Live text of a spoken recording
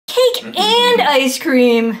cake and ice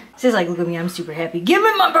cream. She's like, look at me, I'm super happy. Give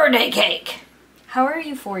me my birthday cake. How are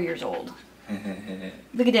you 4 years old?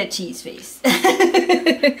 Look at that cheese face.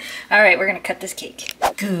 All right, we're gonna cut this cake.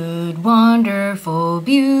 Good, wonderful,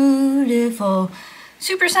 beautiful.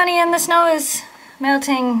 Super sunny and the snow is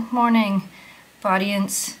melting morning.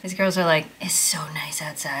 Audience, these girls are like, it's so nice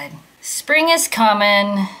outside. Spring is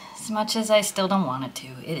coming. As much as I still don't want it to,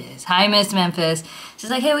 it is. Hi, Miss Memphis. She's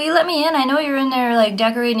like, hey, will you let me in? I know you're in there like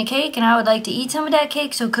decorating a cake and I would like to eat some of that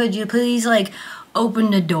cake, so could you please like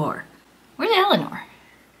open the door? Where's Eleanor?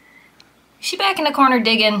 Is she back in the corner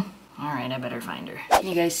digging? All right, I better find her. Can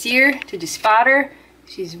you guys see her? Did you spot her?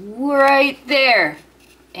 She's right there.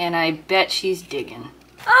 And I bet she's digging.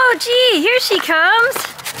 Oh, gee, here she comes.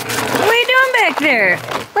 What are you doing back there?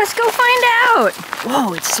 Let's go find out.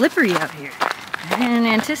 Whoa, it's slippery out here. I didn't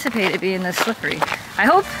anticipate it being this slippery. I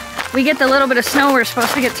hope we get the little bit of snow we're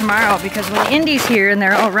supposed to get tomorrow, because when Indy's here and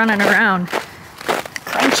they're all running around,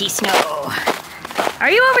 crunchy snow. Are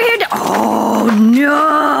you over here? Oh,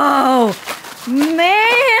 no.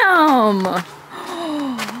 Ma'am!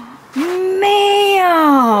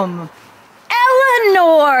 Ma'am!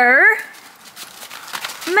 Eleanor!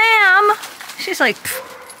 Ma'am! She's like,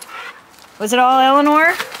 pfft. Was it all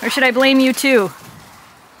Eleanor? Or should I blame you too?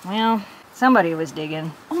 Well, somebody was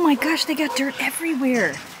digging. Oh my gosh, they got dirt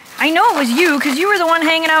everywhere. I know it was you, because you were the one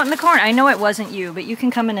hanging out in the corner. I know it wasn't you, but you can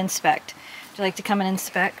come and inspect. Would you like to come and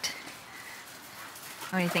inspect?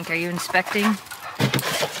 What do you think? Are you inspecting?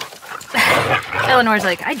 Eleanor's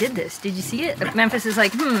like, I did this. Did you see it? Memphis is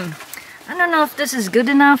like, I don't know if this is good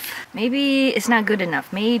enough. Maybe it's not good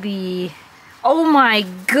enough. Maybe. Oh my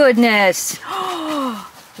goodness.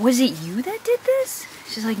 Was it you that did this?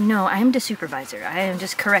 She's like, no, I am the supervisor. I am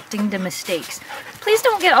just correcting the mistakes. Please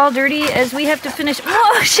don't get all dirty as we have to finish.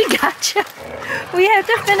 Whoa, she got you. We have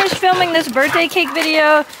to finish filming this birthday cake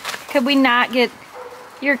video. Could we not get...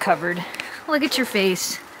 You're covered. Look at your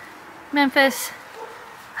face. Memphis.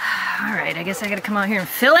 All right, I guess I gotta come out here and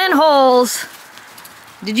fill in holes.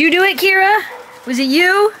 Did you do it, Kira? Was it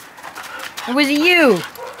you? Or was it you?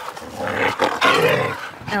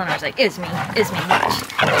 Eleanor's like, it's me, watch.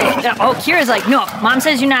 Oh, Kira's like, no, Mom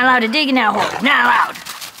says you're not allowed to dig in that hole. Not allowed.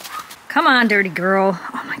 Come on, dirty girl.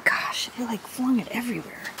 Oh my gosh, it like flung it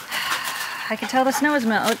everywhere. I can tell the snow is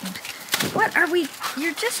melted. What are we?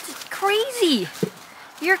 You're just crazy.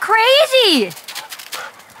 You're crazy.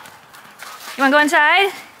 You wanna go inside?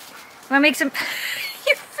 You wanna make some...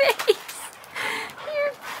 Your face.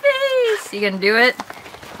 Your face. You gonna do it?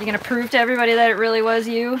 You gonna prove to everybody that it really was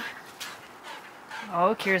you?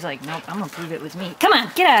 Oh, Kira's like, nope, I'm gonna prove it was me. Come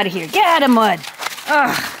on, get out of here. Get out of the mud.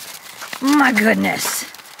 Oh, my goodness.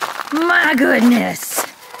 My goodness.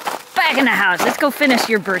 Back in the house. Let's go finish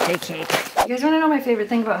your birthday cake. You guys wanna know my favorite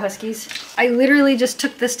thing about Huskies? I literally just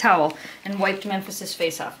took this towel and wiped Memphis's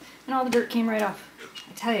face off, and all the dirt came right off.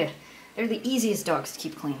 I tell you, they're the easiest dogs to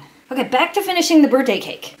keep clean. Okay, back to finishing the birthday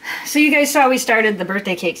cake. So you guys saw we started the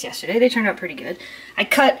birthday cakes yesterday. They turned out pretty good. I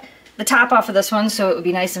cut the top off of this one so it would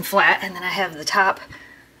be nice and flat, and then I have the top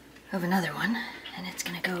of another one, and it's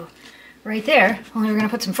gonna go right there. Only we're gonna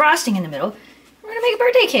put some frosting in the middle. We're gonna make a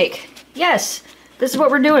birthday cake. Yes, this is what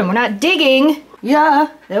we're doing. We're not digging. Yeah,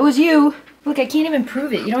 that was you. Look, I can't even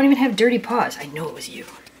prove it. You don't even have dirty paws. I know it was you.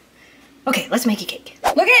 Okay, let's make a cake.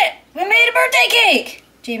 Look at it! We made a birthday cake!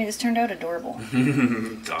 Jamie, this turned out adorable.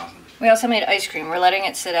 It's awesome. We also made ice cream. We're letting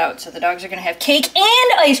it sit out, so the dogs are gonna have cake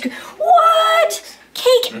and ice cream. What?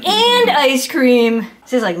 Cake and ice cream.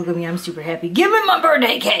 She's like, look at me, I'm super happy. Give me my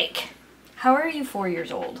birthday cake. How are you 4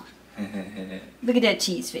 years old? Look at that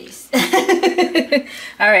cheese face.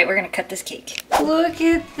 All right, we're gonna cut this cake. Look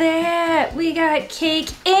at that. We got cake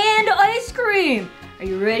and ice cream. Are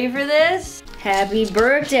you ready for this? Happy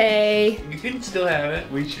birthday. You can still have it.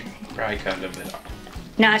 We should probably cut a bit off.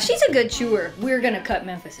 Nah, she's a good chewer. We're gonna cut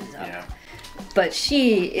Memphis's up. Yeah. But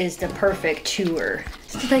she is the perfect chewer.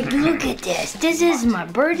 She's like, look at this. This is my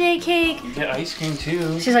birthday cake. You get ice cream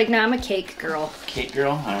too. She's like, nah, I'm a cake girl. Cake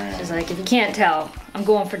girl? Alright. She's like, if you can't tell, I'm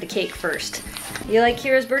going for the cake first. You like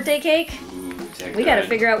Kira's birthday cake? Ooh, We gotta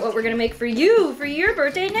figure out what we're gonna make for you for your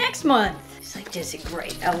birthday next month. She's like, this is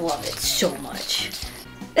great. I love it so much.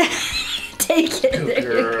 Take it. Good There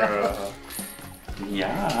girl. you go.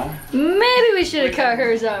 Yeah. Maybe we should have cut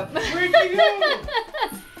hers up. Where'd you go?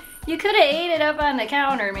 You could have ate it up on the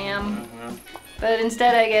counter, ma'am. But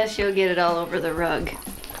instead, I guess you'll get it all over the rug.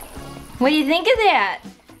 What do you think of that?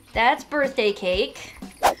 That's birthday cake.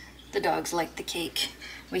 The dogs like the cake.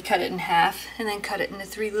 We cut it in half and then cut it into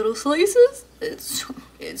 3 little slices. It's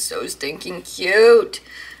so stinking cute.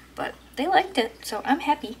 But they liked it, so I'm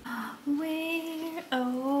happy. Where,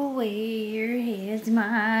 oh, where Where's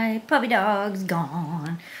my puppy dogs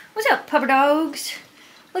gone? What's up, puppy dogs?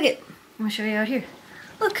 Look it. I'm gonna show you out here.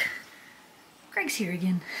 Look. Greg's here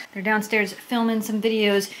again. They're downstairs filming some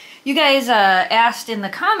videos. You guys asked in the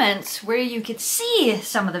comments where you could see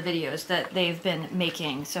some of the videos that they've been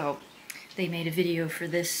making. So they made a video for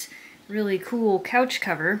this really cool couch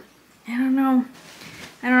cover. I don't know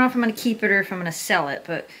if I'm gonna keep it or if I'm gonna sell it,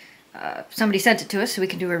 but somebody sent it to us so we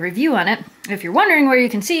can do a review on it. If you're wondering where you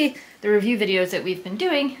can see the review videos that we've been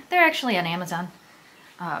doing, they're actually on Amazon.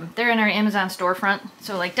 They're in our Amazon storefront.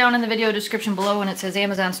 So like down in the video description below when it says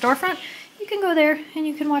Amazon storefront, you can go there and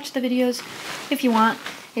you can watch the videos if you want.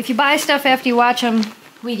 If you buy stuff after you watch them,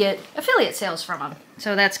 we get affiliate sales from them.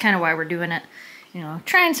 So that's kind of why we're doing it. You know,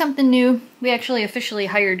 trying something new. We actually officially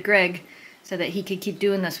hired Greg so that he could keep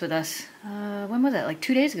doing this with us. When was that? Like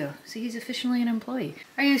 2 days ago. So he's officially an employee.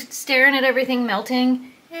 Are you staring at everything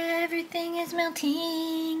melting? Everything is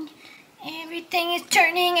melting. Everything is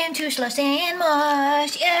turning into slush and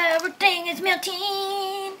mush. Everything is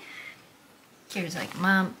melting. Kira's like,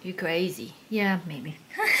 Mom, you crazy. Yeah, maybe.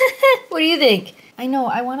 What do you think? I know,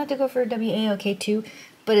 I wanted to go for a WALK too,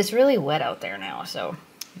 but it's really wet out there now, so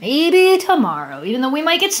maybe tomorrow, even though we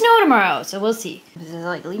might get snow tomorrow, so we'll see. This is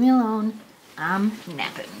like, leave me alone. I'm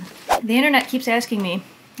napping. The internet keeps asking me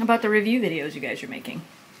about the review videos you guys are making.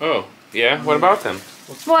 Oh, yeah? What about them?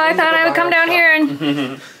 Well, I thought I would come down here and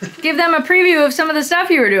give them a preview of some of the stuff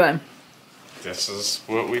you were doing. This is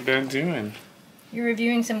what we've been doing. You're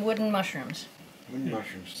reviewing some wooden mushrooms. Wooden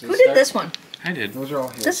mushrooms. Who did this one? I did. Those are all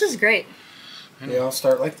his. This is great. They all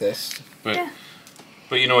start like this. But, Yeah.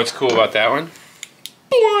 but you know what's cool about that one?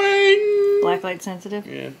 Boing! Blacklight sensitive.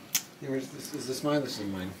 Yeah. Is this mine? This is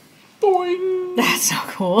mine. Boing! That's so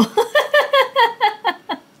cool.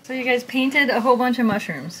 So you guys painted a whole bunch of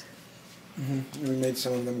mushrooms. Mm-hmm. We made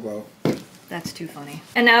some of them glow. That's too funny.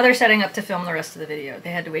 And now they're setting up to film the rest of the video. They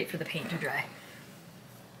had to wait for the paint to dry.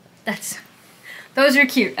 Those are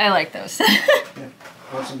cute. I like those. Yeah.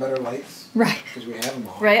 Want some better lights? Right. Because we have them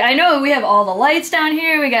all. Right. I know we have all the lights down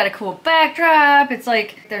here. We got a cool backdrop. It's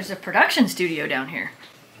like there's a production studio down here.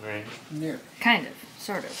 Right. Yeah. Kind of.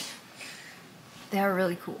 Sort of. They are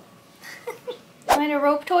really cool. Find a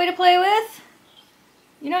rope toy to play with?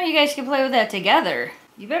 You know you guys can play with that together.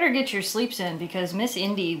 You better get your sleeps in because Miss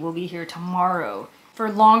Indy will be here tomorrow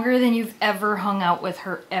for longer than you've ever hung out with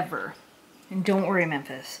her ever. And don't worry,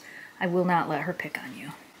 Memphis. I will not let her pick on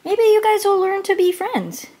you. Maybe you guys will learn to be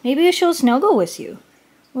friends. Maybe she'll snuggle with you.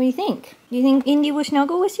 What do you think? Do you think Indy will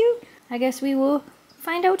snuggle with you? I guess we will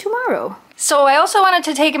find out tomorrow. So I also wanted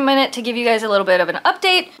to take a minute to give you guys a little bit of an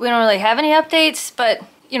update. We don't really have any updates, but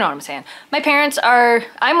you know what I'm saying.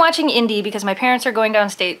 I'm watching Indy because my parents are going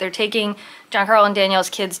downstate. They're taking John Carl and Danielle's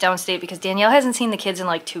kids downstate because Danielle hasn't seen the kids in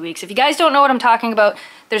like 2 weeks. If you guys don't know what I'm talking about,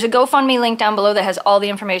 there's a GoFundMe link down below that has all the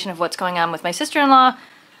information of what's going on with my sister-in-law.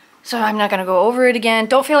 So I'm not gonna go over it again.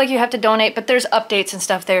 Don't feel like you have to donate, but there's updates and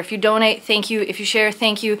stuff there. If you donate, thank you. If you share,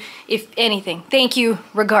 thank you. If anything, thank you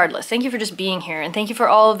regardless. Thank you for just being here, and thank you for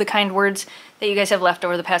all of the kind words that you guys have left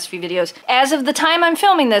over the past few videos. As of the time I'm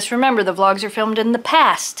filming this, remember the vlogs are filmed in the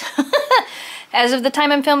past. As of the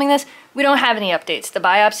time I'm filming this, we don't have any updates. The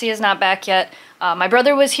biopsy is not back yet. My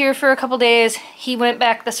brother was here for a couple days. He went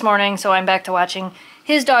back this morning, so I'm back to watching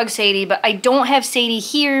his dog Sadie, but I don't have Sadie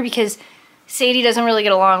here because Sadie doesn't really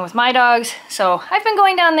get along with my dogs, so I've been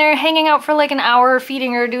going down there, hanging out for like an hour,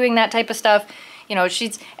 feeding her, doing that type of stuff. You know,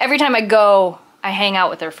 every time I go, I hang out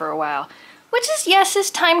with her for a while. Which is, yes,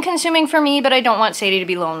 is time consuming for me, but I don't want Sadie to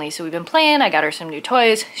be lonely, so we've been playing. I got her some new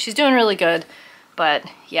toys. She's doing really good, but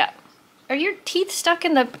yeah. Were your teeth stuck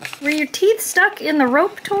in the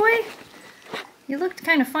rope toy? You looked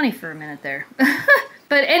kind of funny for a minute there.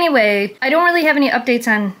 But anyway, I don't really have any updates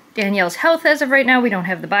on Danielle's health as of right now. We don't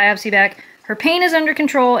have the biopsy back. Her pain is under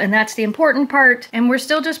control, and that's the important part. And we're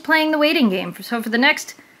still just playing the waiting game. So for the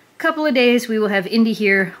next couple of days, we will have Indy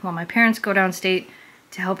here while my parents go downstate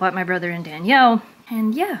to help out my brother and Danielle.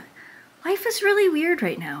 And yeah, life is really weird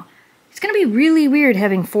right now. It's gonna be really weird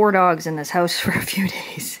having 4 dogs in this house for a few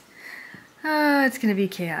days. Oh, it's gonna be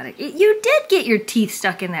chaotic. You did get your teeth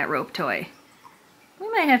stuck in that rope toy.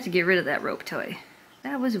 We might have to get rid of that rope toy.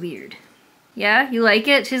 That was weird. Yeah, you like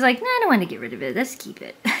it? She's like, nah, I don't want to get rid of it. Let's keep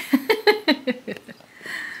it.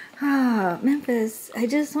 Ah, Memphis, I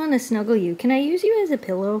just want to snuggle you. Can I use you as a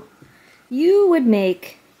pillow? You would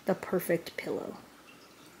make the perfect pillow.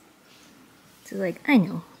 She's like, I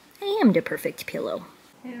know. I am the perfect pillow.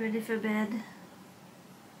 Are you ready for bed?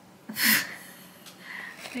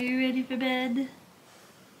 Are you ready for bed?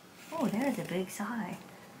 Oh, there's a big sigh.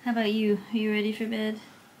 How about you? Are you ready for bed?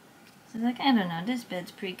 So like, I don't know, this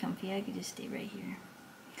bed's pretty comfy. I could just stay right here.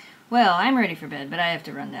 Well, I'm ready for bed, but I have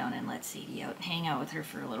to run down and let Sadie out and hang out with her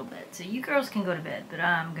for a little bit. So you girls can go to bed, but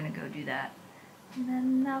I'm going to go do that. And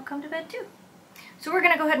then I'll come to bed too. So we're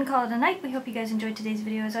going to go ahead and call it a night. We hope you guys enjoyed today's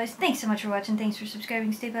video. As always, thanks so much for watching. Thanks for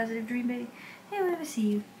subscribing. Stay positive, dream big. And we will see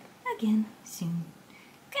you again soon.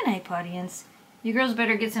 Good night, audience. You girls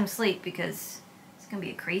better get some sleep because it's going to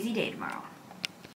be a crazy day tomorrow.